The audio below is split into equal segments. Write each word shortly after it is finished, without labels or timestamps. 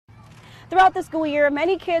Throughout the school year,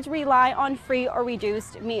 many kids rely on free or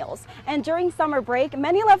reduced meals. And during summer break,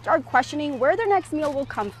 many left are questioning where their next meal will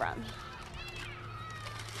come from.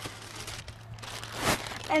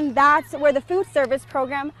 And that's where the food service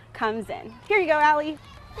program comes in. Here you go, Allie.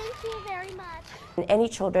 Thank you very much. Any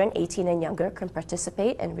children 18 and younger can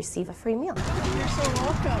participate and receive a free meal. You're so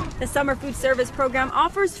welcome. The summer food service program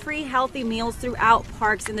offers free healthy meals throughout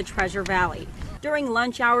parks in the Treasure Valley during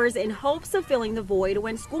lunch hours in hopes of filling the void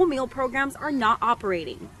when school meal programs are not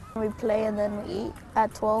operating. We play and then we eat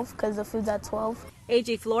at 12 because the food's at 12.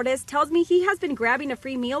 AJ Flores tells me he has been grabbing a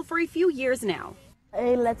free meal for a few years now.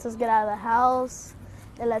 It lets us get out of the house,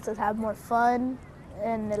 it lets us have more fun,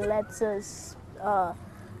 and it lets us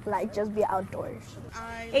just be outdoors.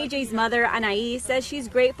 AJ's mother, Anais, says she's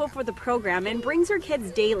grateful for the program and brings her kids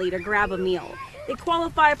daily to grab a meal. They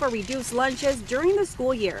qualify for reduced lunches during the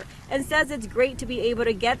school year and says it's great to be able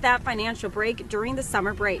to get that financial break during the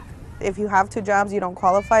summer break. If you have 2 jobs, you don't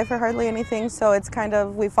qualify for hardly anything, so it's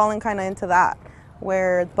we've fallen into that,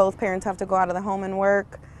 where both parents have to go out of the home and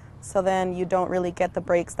work, so then you don't really get the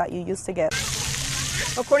breaks that you used to get.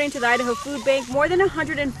 According to the Idaho Food Bank, more than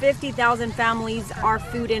 150,000 families are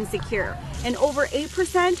food insecure, and over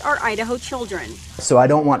 8% are Idaho children. So I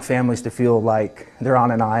don't want families to feel like they're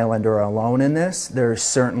on an island or alone in this. There's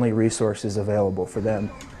certainly resources available for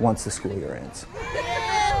them once the school year ends.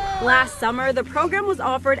 Last summer, the program was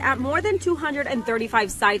offered at more than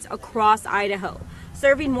 235 sites across Idaho,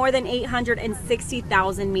 serving more than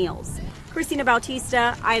 860,000 meals. Christina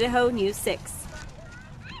Bautista, Idaho News 6.